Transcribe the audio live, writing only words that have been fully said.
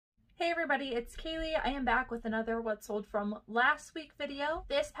Hey everybody, it's Kaylee. I am back with another what sold from last week video.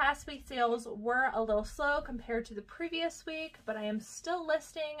 This past week's sales were a little slow compared to the previous week, but I am still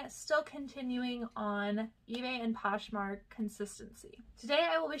listing, still continuing on eBay and Poshmark consistency. Today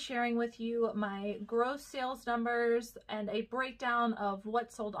I will be sharing with you my gross sales numbers and a breakdown of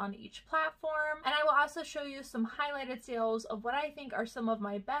what sold on each platform. And I will also show you some highlighted sales of what I think are some of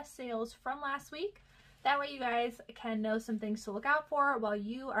my best sales from last week. That way you guys can know some things to look out for while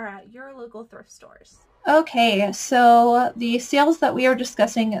you are at your local thrift stores. Okay, so the sales that we are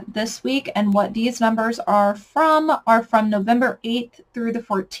discussing this week and what these numbers are from November 8th through the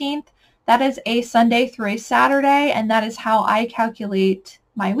 14th. That is a Sunday through a Saturday, and that is how I calculate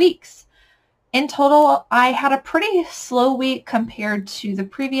my weeks. In total, I had a pretty slow week compared to the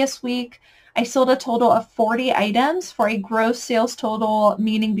previous week. I sold a total of 40 items for a gross sales total,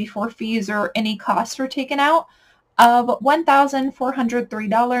 meaning before fees or any costs were taken out, of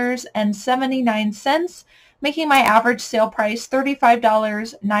 $1,403.79, making my average sale price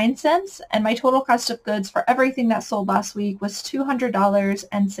 $35.09, and my total cost of goods for everything that sold last week was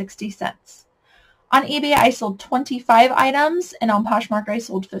 $200.60. On eBay, I sold 25 items, and on Poshmark, I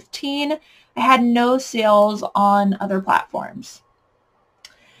sold 15. I had no sales on other platforms.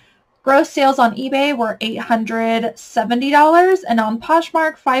 Gross sales on eBay were $870 and on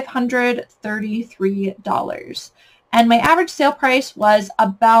Poshmark $533. And my average sale price was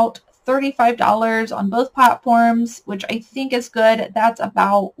about $35 on both platforms, which I think is good. That's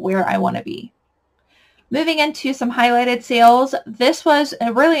about where I want to be. Moving into some highlighted sales, this was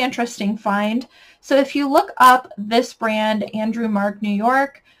a really interesting find. So if you look up this brand, Andrew Mark New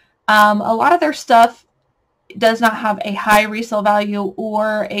York, a lot of their stuff does not have a high resale value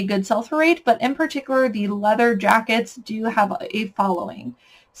or a good sell-through rate, but in particular the leather jackets do have a following.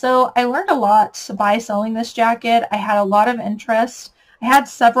 So I learned a lot by selling this jacket. I had a lot of interest. I had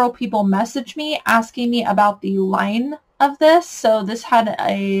several people message me asking me about the line of this. So this had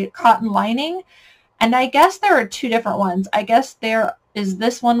a cotton lining, and I guess there are two different ones. I guess there is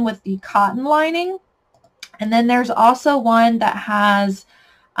this one with the cotton lining, and then there's also one that has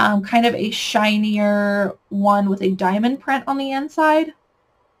kind of a shinier one with a diamond print on the inside.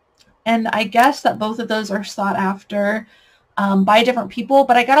 And I guess that both of those are sought after by different people,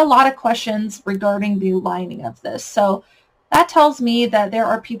 but I got a lot of questions regarding the lining of this. So that tells me that there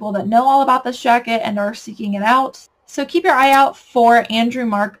are people that know all about this jacket and are seeking it out. So keep your eye out for Andrew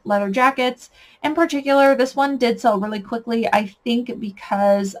Mark leather jackets. In particular, this one did sell really quickly, I think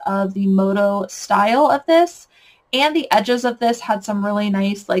because of the moto style of this. And the edges of this had some really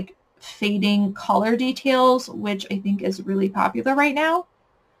nice like fading color details, which I think is really popular right now.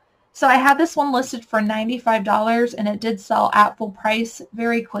 So I had this one listed for $95 and it did sell at full price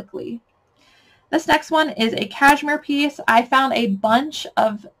very quickly. This next one is a cashmere piece. I found a bunch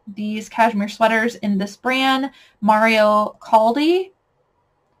of these cashmere sweaters in this brand, Mario Caldi,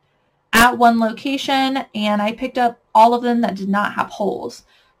 at one location, and I picked up all of them that did not have holes.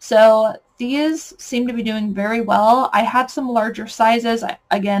 So these seem to be doing very well. I had some larger sizes.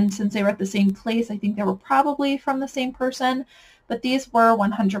 Again, since they were at the same place, I think they were probably from the same person, but these were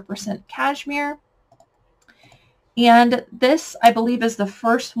 100% cashmere. And this, I believe, is the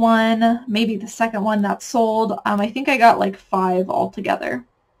first one, maybe the second one that sold. I think I got like 5 altogether.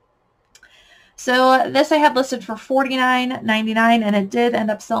 So this I had listed for $49.99 and it did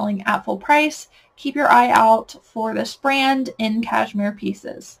end up selling at full price. Keep your eye out for this brand in cashmere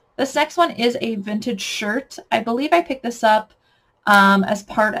pieces. This next one is a vintage shirt. I believe I picked this up as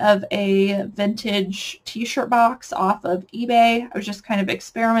part of a vintage t-shirt box off of eBay. I was just kind of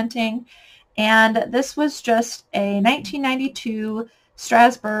experimenting. And this was just a 1992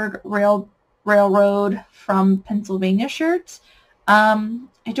 Strasburg Railroad from Pennsylvania shirt.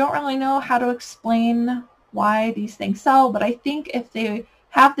 I don't really know how to explain why these things sell, but I think if they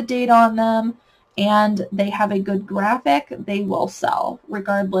have the date on them and they have a good graphic, they will sell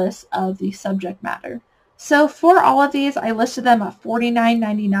regardless of the subject matter. So for all of these, I listed them at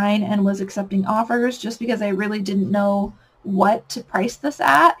 $49.99 and was accepting offers just because I really didn't know what to price this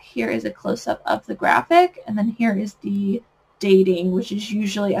at. Here is a close-up of the graphic, and then here is the dating, which is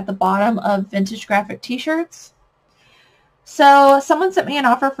usually at the bottom of vintage graphic t-shirts. So someone sent me an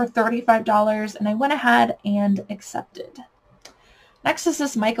offer for $35 and I went ahead and accepted. Next is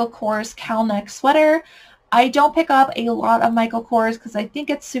this Michael Kors cowl neck sweater. I don't pick up a lot of Michael Kors because I think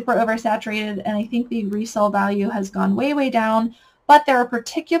it's super oversaturated and I think the resale value has gone way, way down. But there are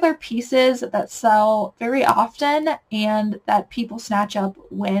particular pieces that sell very often and that people snatch up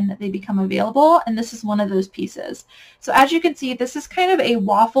when they become available, and this is one of those pieces. So as you can see, this is kind of a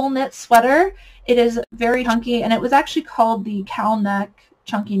waffle knit sweater. It is very chunky, and it was actually called the cowl neck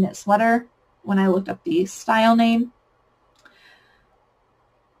chunky knit sweater when I looked up the style name.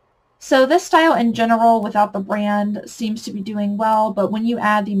 So this style in general without the brand seems to be doing well, but when you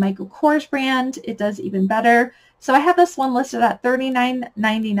add the Michael Kors brand, it does even better. So I have this one listed at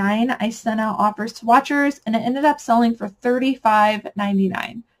 $39.99. I sent out offers to watchers and it ended up selling for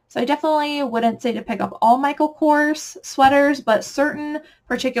 $35.99. So I definitely wouldn't say to pick up all Michael Kors sweaters, but certain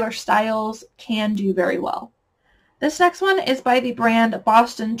particular styles can do very well. This next one is by the brand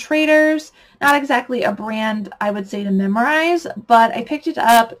Boston Traders. Not exactly a brand I would say to memorize, but I picked it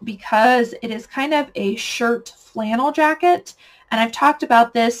up because it is kind of a shirt flannel jacket. And I've talked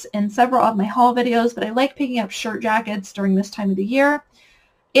about this in several of my haul videos, but I like picking up shirt jackets during this time of the year.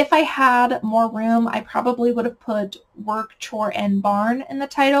 If I had more room, I probably would have put work, chore, and barn in the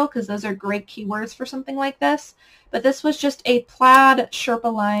title because those are great keywords for something like this. But this was just a plaid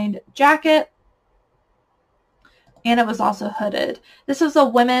Sherpa-lined jacket. And it was also hooded. This was a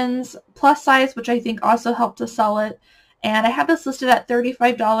women's plus size, which I think also helped to sell it. And I have this listed at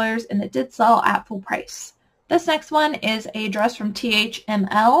 $35 and it did sell at full price. This next one is a dress from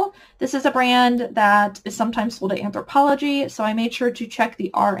THML. This is a brand that is sometimes sold at Anthropologie, so I made sure to check the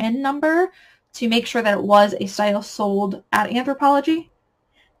RN number to make sure that it was a style sold at Anthropologie.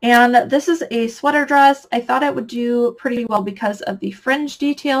 And this is a sweater dress. I thought it would do pretty well because of the fringe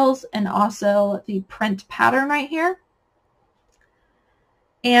details and also the print pattern right here.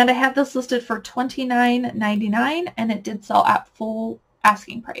 And I have this listed for $29.99 and it did sell at full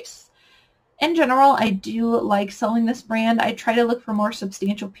asking price. In general, I do like selling this brand. I try to look for more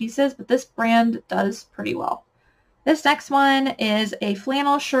substantial pieces, but this brand does pretty well. This next one is a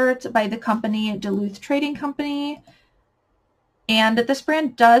flannel shirt by the company Duluth Trading Company. And this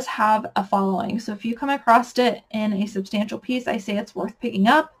brand does have a following. So if you come across it in a substantial piece, I say it's worth picking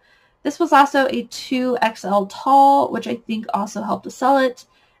up. This was also a 2XL tall, which I think also helped to sell it.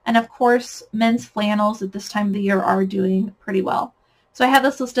 And of course, men's flannels at this time of the year are doing pretty well. So I had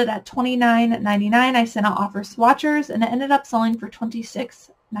this listed at $29.99. I sent out offers to watchers and it ended up selling for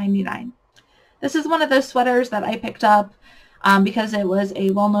 $26.99. This is one of those sweaters that I picked up because it was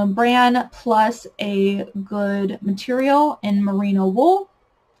a well-known brand plus a good material in merino wool.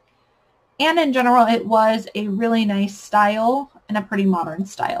 And in general, it was a really nice style and a pretty modern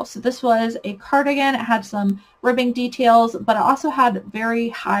style. So this was a cardigan. It had some ribbing details, but it also had very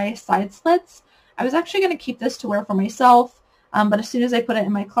high side slits. I was actually going to keep this to wear for myself. But as soon as I put it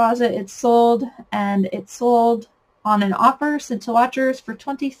in my closet, it sold, and it sold on an offer sent to watchers for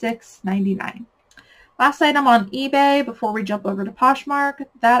 $26.99. Last item on eBay before we jump over to Poshmark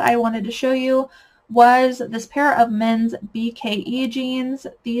that I wanted to show you was this pair of men's BKE jeans.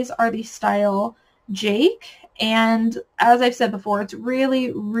 These are the style Jake, and as I've said before, it's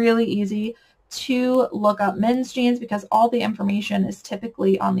really, really easy to look up men's jeans because all the information is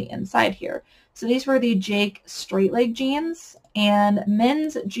typically on the inside here. So these were the Jake straight leg jeans, and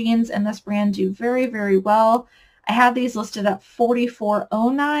men's jeans in this brand do very, very well. I had these listed at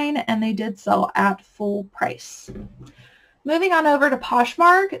 $44.09 and they did sell at full price. Moving on over to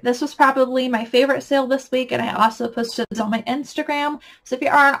Poshmark, this was probably my favorite sale this week, and I also posted this on my Instagram. So if you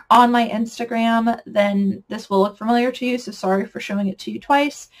aren't on my Instagram, then this will look familiar to you, so sorry for showing it to you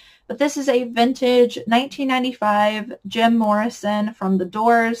twice. But this is a vintage 1995 Jim Morrison from The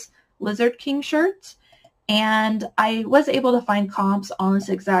Doors Lizard King shirt, and I was able to find comps on this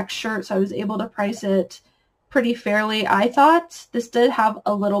exact shirt, so I was able to price it pretty fairly, I thought. This did have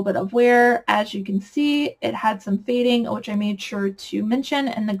a little bit of wear. As you can see, it had some fading, which I made sure to mention,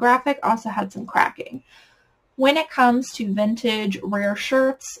 and the graphic also had some cracking. When it comes to vintage rare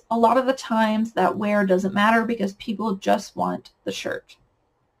shirts, a lot of the times that wear doesn't matter because people just want the shirt.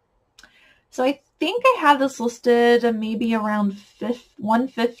 So I think I had this listed maybe around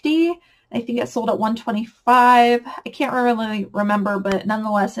 $150. I think it sold at $125. I can't really remember, but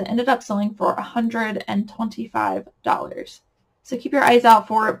nonetheless, it ended up selling for $125. So keep your eyes out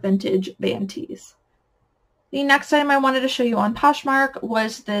for vintage band tees. The next item I wanted to show you on Poshmark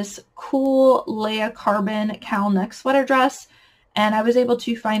was this cool Leia Carbon cowl neck sweater dress. And I was able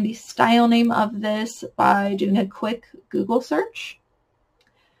to find the style name of this by doing a quick Google search.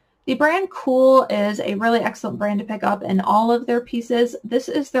 The brand Cool is a really excellent brand to pick up in all of their pieces. This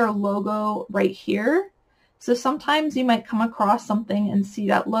is their logo right here. So sometimes you might come across something and see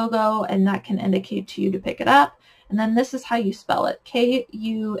that logo, and that can indicate to you to pick it up. And then this is how you spell it,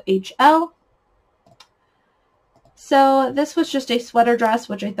 K-U-H-L. So this was just a sweater dress,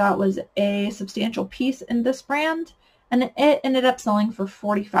 which I thought was a substantial piece in this brand, and it ended up selling for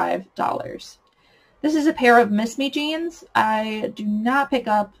 $45. This is a pair of Miss Me jeans. I do not pick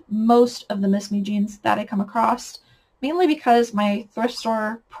up most of the Miss Me jeans that I come across, mainly because my thrift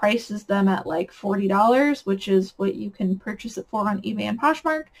store prices them at like $40, which is what you can purchase it for on eBay and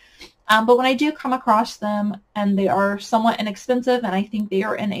Poshmark. But when I do come across them and they are somewhat inexpensive and I think they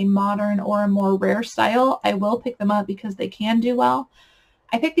are in a modern or a more rare style, I will pick them up because they can do well.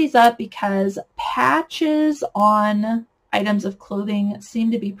 I picked these up because patches on items of clothing seem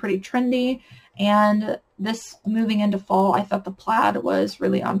to be pretty trendy, and this moving into fall, I thought the plaid was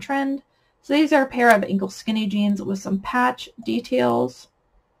really on trend. So these are a pair of ankle skinny jeans with some patch details.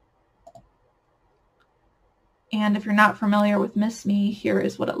 And if you're not familiar with Miss Me, here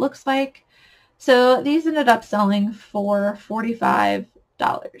is what it looks like. So these ended up selling for $45.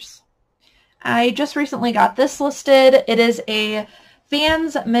 I just recently got this listed. It is a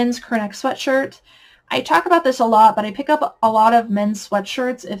Vans men's crewneck sweatshirt. I talk about this a lot, but I pick up a lot of men's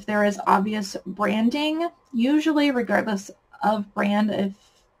sweatshirts if there is obvious branding, usually regardless of brand. If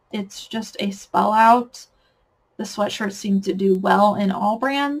it's just a spell out, the sweatshirts seem to do well in all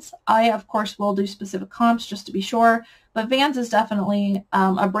brands. I, of course, will do specific comps just to be sure, but Vans is definitely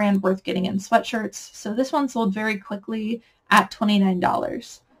a brand worth getting in sweatshirts. So this one sold very quickly at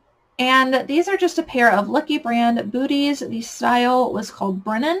 $29. And these are just a pair of Lucky Brand booties. The style was called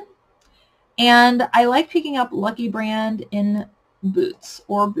Brennan. And I like picking up Lucky Brand in boots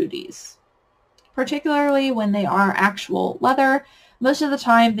or booties, particularly when they are actual leather. Most of the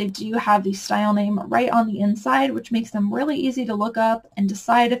time they do have the style name right on the inside, which makes them really easy to look up and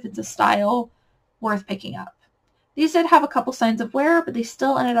decide if it's a style worth picking up. These did have a couple signs of wear, but they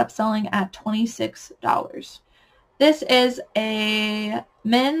still ended up selling at $26. This is a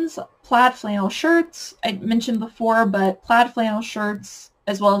men's plaid flannel shirts. I mentioned before, but plaid flannel shirts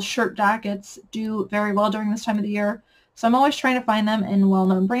as well as shirt jackets do very well during this time of the year. So I'm always trying to find them in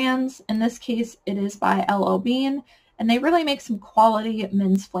well-known brands. In this case, it is by LL Bean, and they really make some quality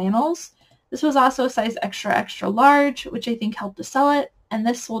men's flannels. This was also a size extra, extra large, which I think helped to sell it, and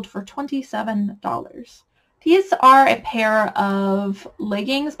this sold for $27. These are a pair of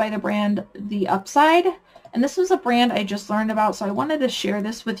leggings by the brand The Upside. And this was a brand I just learned about, so I wanted to share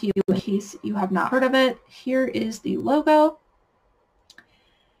this with you in case you have not heard of it. Here is the logo.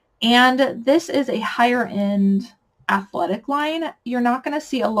 And this is a higher end athletic line. You're not going to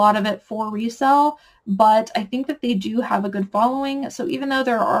see a lot of it for resale, but I think that they do have a good following. So even though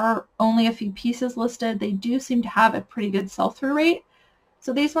there are only a few pieces listed, they do seem to have a pretty good sell-through rate.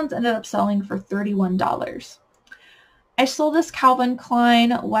 So these ones ended up selling for $31. I sold this Calvin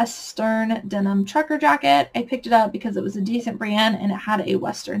Klein Western denim trucker jacket. I picked it up because it was a decent brand and it had a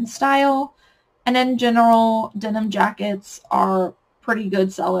Western style. And in general, denim jackets are pretty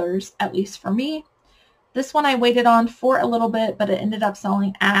good sellers, at least for me. This one I waited on for a little bit, but it ended up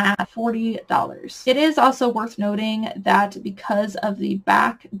selling at $40. It is also worth noting that because of the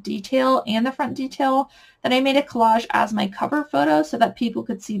back detail and the front detail, that I made a collage as my cover photo so that people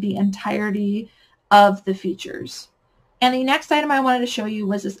could see the entirety of the features. And the next item I wanted to show you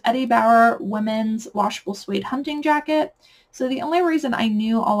was this Eddie Bauer women's washable suede hunting jacket. So the only reason I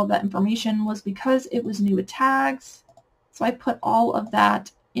knew all of that information was because it was new with tags. So I put all of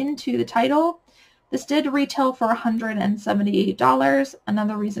that into the title. This did retail for $178,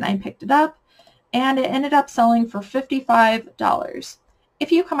 another reason I picked it up, and it ended up selling for $55. If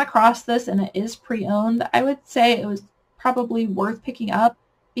you come across this and it is pre-owned, I would say it was probably worth picking up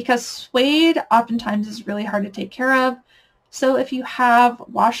because suede oftentimes is really hard to take care of. So if you have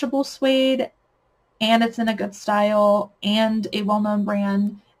washable suede and it's in a good style and a well-known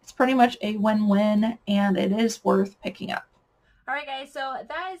brand, it's pretty much a win-win and it is worth picking up. Alright guys, so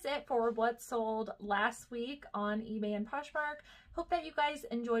that is it for what sold last week on eBay and Poshmark. Hope that you guys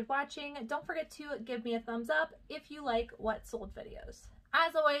enjoyed watching. Don't forget to give me a thumbs up if you like what sold videos.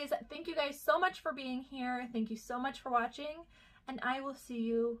 As always, thank you guys so much for being here. Thank you so much for watching, and I will see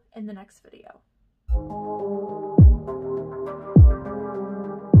you in the next video.